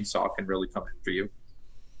where the chainsaw can really come after you,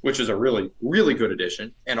 which is a really, really good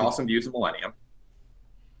addition, and awesome views of Millennium.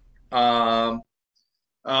 Do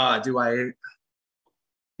I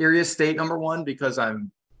Erie Estate number one because I'm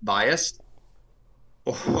biased,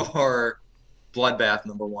 or Bloodbath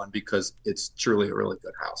number one because it's truly a really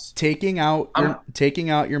good house? Taking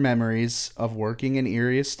out your memories of working in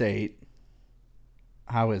Erie Estate,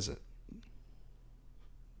 how is it?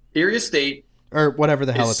 Erie Estate, or whatever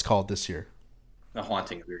the hell it's called this year. The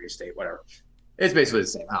Haunting of Erie Estate, whatever. It's basically the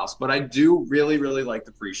same house, but I do really, really like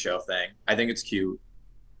the pre-show thing. I think it's cute.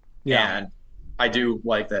 Yeah. And I do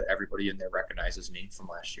like that everybody in there recognizes me from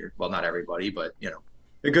last year. Well, not everybody, but,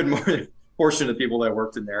 a good portion of the people that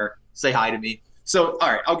worked in there say hi to me. So,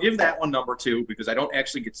 all right, I'll give that one number 2 because I don't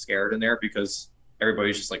actually get scared in there because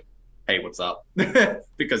everybody's just like, hey, what's up?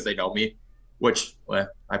 Because they know me, which, I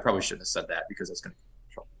probably shouldn't have said that because that's going to get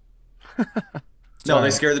in trouble. No, they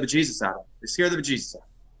scare the bejesus out of me. They scare the bejesus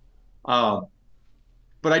out of me.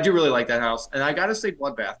 But I do really like that house, and I gotta say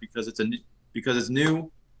Bloodbath because it's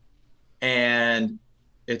new, and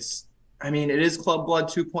it's. I mean, it is Club Blood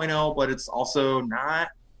 2.0, but it's also not.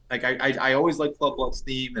 Like I always like Club Blood's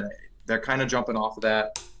theme, and they're kind of jumping off of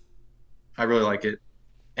that. I really like it,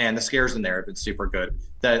 and the scares in there have been super good.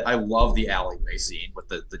 That I love the alleyway scene with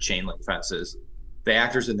the chain link fences. The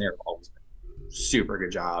actors in there have always been super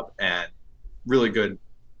good job, and really good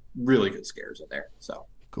scares in there. So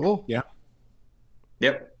Cool. Yeah.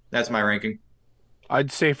 Yep, that's my ranking.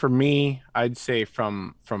 I'd say for me,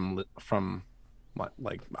 from what,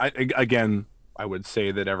 like again, I would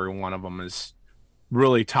say that every one of them is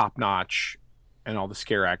really top notch, and all the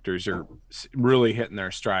scare actors are really hitting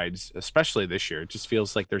their strides, especially this year. It just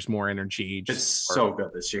feels like there's more energy. It's so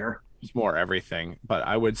good this year. Just more everything. But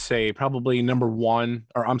I would say probably number one,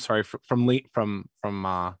 or I'm sorry, from what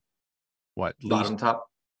Bottom top.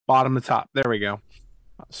 bottom to top. There we go.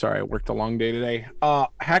 Sorry, I worked a long day today.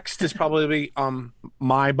 Hexed is probably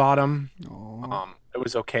my bottom. It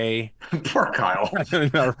was okay. Poor Kyle.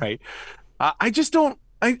 All right. I just don't.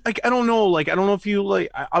 I don't know. Like, I don't know if you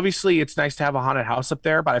like. Obviously, it's nice to have a haunted house up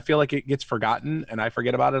there, but I feel like it gets forgotten, and I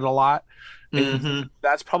forget about it a lot. And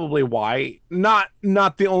that's probably why. Not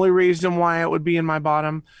the only reason why it would be in my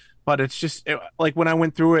bottom, but it's just like when I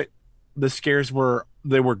went through it, the scares were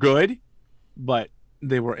good, but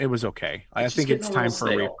it was okay. I think it's time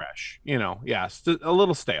for a refresh. Yes, a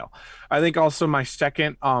little stale. I think also my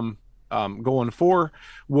second going for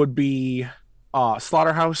would be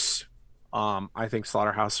Slaughterhouse. I think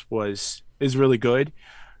Slaughterhouse is really good.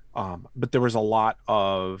 But there wasn't a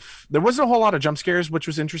whole lot of jump scares, which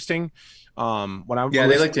was interesting. They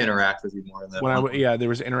like to interact with you more than there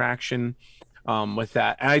was interaction with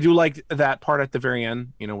that. And I do like that part at the very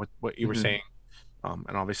end, with what you were saying.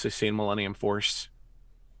 And obviously seeing Millennium Force.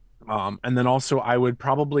 And then also I would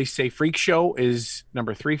probably say Freak Show is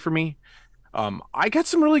number 3 for me. I got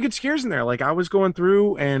some really good scares in there. Like I was going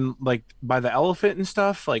through and like by the elephant and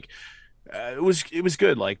stuff, like it was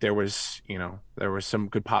good. Like there was some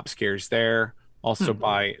good pop scares there. Also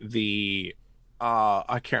by the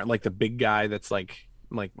I can't, like the big guy that's like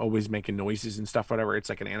always making noises and stuff, whatever. It's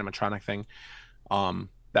like an animatronic thing.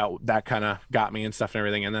 That kind of got me and stuff and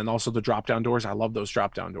everything. And then also the drop down doors. I love those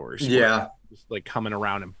drop down doors. Yeah. Just like coming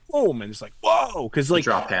around and boom, and it's like, whoa. Cause like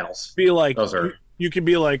the drop panels. Be like, those are. You could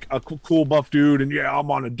be like a cool buff dude and yeah,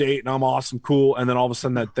 I'm on a date and I'm awesome, cool. And then all of a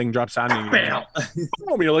sudden that thing drops down and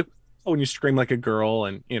you're like, oh, and you scream like a girl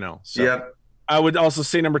and so. Yep. I would also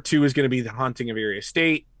say number 2 is going to be The Haunting of Erie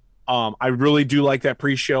Estate. I really do like that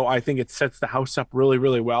pre-show. I think it sets the house up really,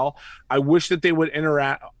 really well. I wish that they would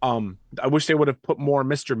interact. I wish they would have put more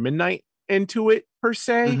Mr. Midnight into it per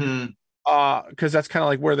se. Because that's kind of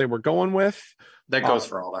like where they were going with. That goes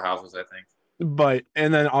for all the houses, I think. But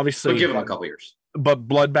and then obviously we'll give them a couple years. But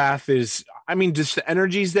Bloodbath is, I mean, just the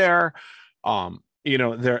energy's there.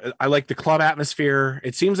 There. I like the club atmosphere.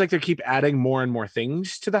 It seems like they keep adding more and more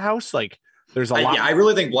things to the house. Like there's a lot. Yeah, I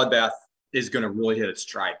really think Bloodbath is going to really hit its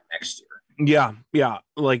stride next year. Yeah.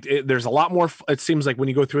 Like there's a lot more. It seems like when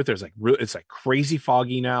you go through it, there's like it's like crazy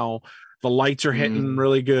foggy now. The lights are hitting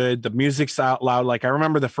really good. The music's out loud. Like I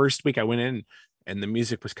remember the first week I went in and the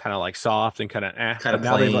music was kind of like soft and kind of now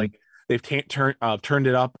they've turned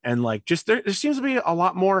it up and like just there seems to be a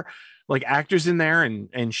lot more like actors in there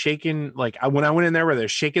and shaking. Like when I went in there where they're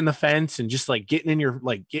shaking the fence and just like getting in your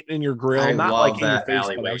grill, I not love like in your face,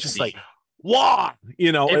 but I was just like, wow,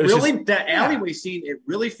 that alleyway scene, it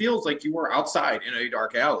really feels like you were outside in a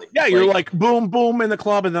dark alley. Yeah, you're like boom, boom in the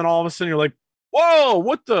club, and then all of a sudden you're like, whoa,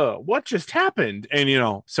 what just happened?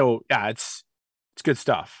 And so yeah, it's good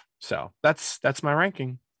stuff. So that's my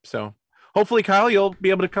ranking. So hopefully, Kyle, you'll be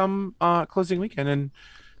able to come closing weekend and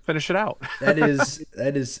finish it out. That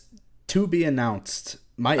is to be announced.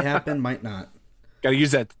 Might happen, might not. Got to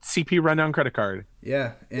use that CP rundown credit card.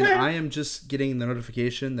 Yeah, and I am just getting the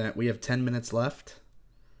notification that we have 10 minutes left.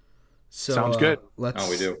 So sounds good.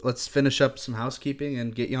 Let's finish up some housekeeping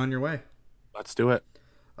and get you on your way. Let's do it.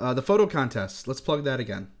 The photo contest. Let's plug that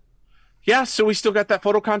again. Yeah, so we still got that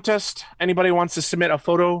photo contest. Anybody wants to submit a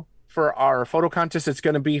photo for our photo contest, it's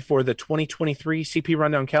going to be for the 2023 CP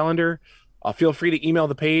Rundown calendar. Feel free to email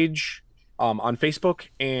the page on Facebook,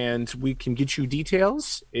 and we can get you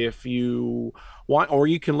details if you want, or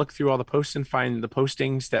you can look through all the posts and find the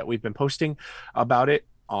postings that we've been posting about it.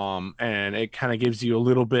 And it kind of gives you a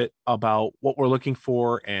little bit about what we're looking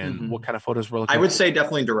for and what kind of photos we're looking for. I would say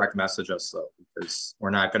definitely direct message us though, because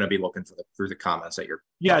we're not going to be looking through the comments at your.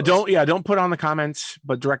 Don't put on the comments,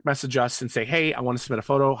 but direct message us and say, hey, I want to submit a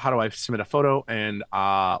photo. How do I submit a photo? And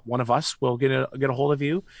one of us will get a hold of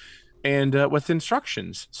you and with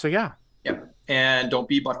instructions. So yeah. Yep. And don't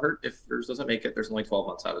be butthurt if yours doesn't make it. There's only 12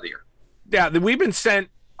 months out of the year. Yeah, we've been sent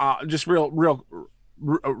just being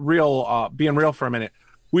real for a minute.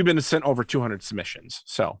 We've been sent over 200 submissions.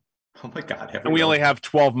 So, Oh my God. and we only have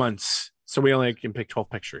 12 months, so we only can pick 12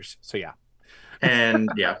 pictures. So yeah. And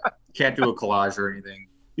yeah, can't do a collage or anything.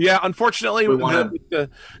 Yeah, unfortunately, We wanna-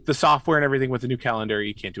 the software and everything with the new calendar,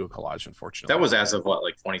 you can't do a collage. Unfortunately, That was as of what,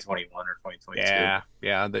 like 2021 or 2022?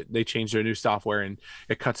 yeah. They changed their new software and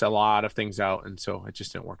it cuts a lot of things out, and so it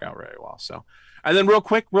just didn't work out very well. So, and then real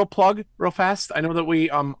plug, real fast. I know that we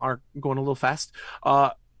are going a little fast.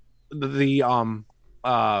 The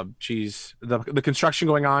construction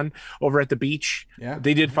going on over at the beach. Yeah.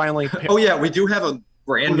 They did finally. Oh yeah, we do have a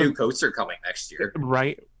brand new coaster coming next year.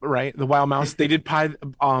 Right. The Wild Mouse. They did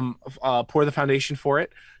pour the foundation for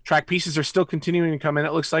it. Track pieces are still continuing to come in.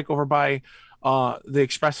 It looks like over by the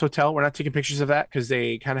Express Hotel. We're not taking pictures of that because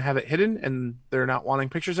they kind of have it hidden and they're not wanting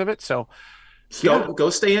pictures of it. So Go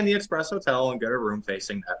stay in the Express Hotel and get a room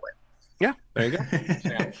facing that way. yeah, there you go.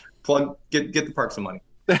 Get the park some money.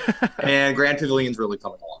 And Grand Pavilion's really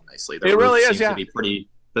coming along nicely. It really is, seems to be pretty.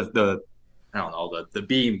 The I don't know, the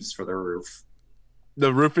beams for the roof.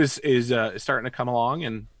 The roof is starting to come along,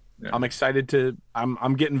 and Yeah. I'm excited to.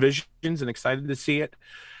 I'm getting visions and excited to see it,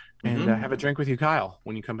 and have a drink with you, Kyle,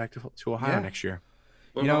 when you come back to Ohio next year.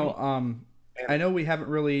 You know, I know we haven't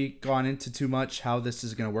really gone into too much how this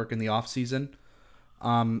is going to work in the off season.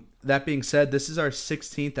 That being said, this is our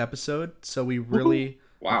 16th episode, so we really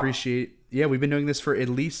appreciate. Yeah, we've been doing this for at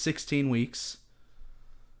least 16 weeks.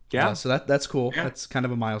 Yeah, so that's cool. Yeah. That's kind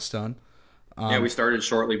of a milestone. Yeah, we started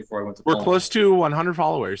shortly before I went to we're Poland. close to 100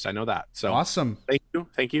 followers. I know that. So Awesome.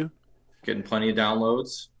 Thank you. Getting plenty of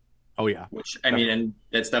downloads. Oh yeah, Which I mean, and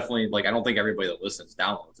it's definitely like I don't think everybody that listens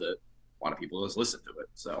downloads it. A lot of people just listen to it.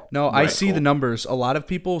 So No, I see the numbers. A lot of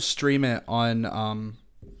people stream it on.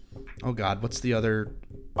 Oh God, what's the other?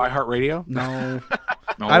 iHeartRadio. No,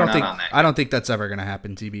 no, I we're don't not think. on that. I don't think that's ever going to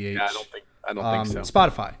happen. TBH. Yeah, I don't think so.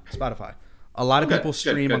 Spotify. A lot of Okay, people good,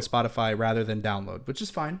 stream good. on Spotify rather than download, which is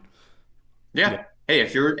fine. Yeah. Hey,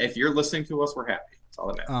 if you're listening to us, we're happy. That's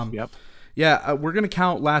all that matters. Yep. Yeah, we're gonna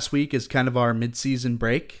count last week as kind of our mid-season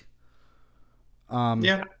break.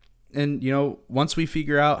 Yeah. And you know, once we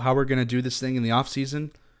figure out how we're gonna do this thing in the off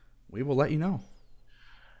season, we will let you know.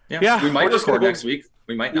 Yeah, We might we're just record gonna go- next week.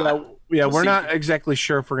 We might not. Yeah, We'll we're see. not exactly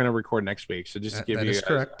sure if we're going to record next week. So just to give That you is guys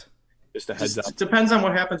correct. just a heads up. It depends on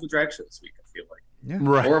what happens with drag show this week, I feel like. Yeah.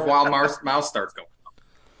 Right. Or if Wild Mouse starts going up.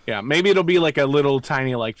 Yeah, maybe it'll be like a little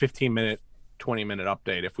tiny, like 15-minute, 20-minute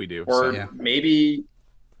update if we do. Or Yeah. maybe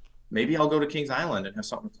I'll go to Kings Island and have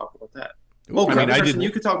something to talk about that. Oh, I mean, I Kristen, did-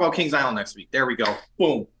 you could talk about Kings Island next week. There we go.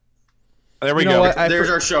 Boom. There we You know go. what? There's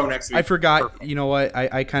our show next week. I forgot. You know what?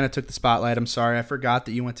 I kind of took the spotlight. I'm sorry. I forgot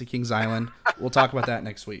that you went to Kings Island. We'll talk about that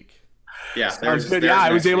next week. Yeah, Sounds good. Yeah,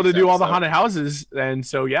 I was able to do all the haunted houses, and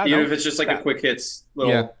so yeah. Even no, if it's just like a quick hits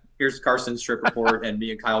little. Yeah. Here's Carson's trip report, and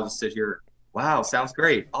me and Kyle just sit here. Wow, sounds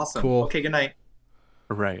great. Awesome. Cool. Okay, good night.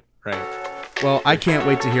 right. Well, I can't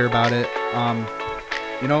wait to hear about it.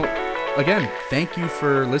 You know, again, thank you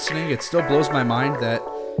for listening. It still blows my mind that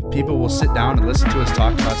people will sit down and listen to us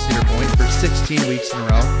talk about Cedar Point for 16 weeks in a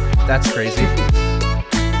row. That's crazy.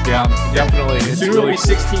 Yeah, definitely. It's Soon will really be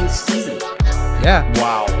 16 seasons. Yeah.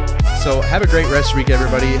 wow. So have a great rest of the week,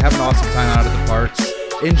 everybody. Have an awesome time out at the parks.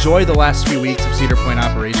 Enjoy the last few weeks of Cedar Point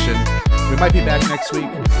operation. We might be back next week.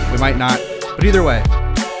 We might not. But either way,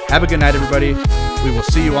 have a good night, everybody. We will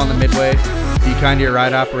see you on the midway. Be kind to your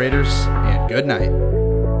ride operators, and good night.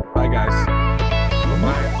 Bye, guys.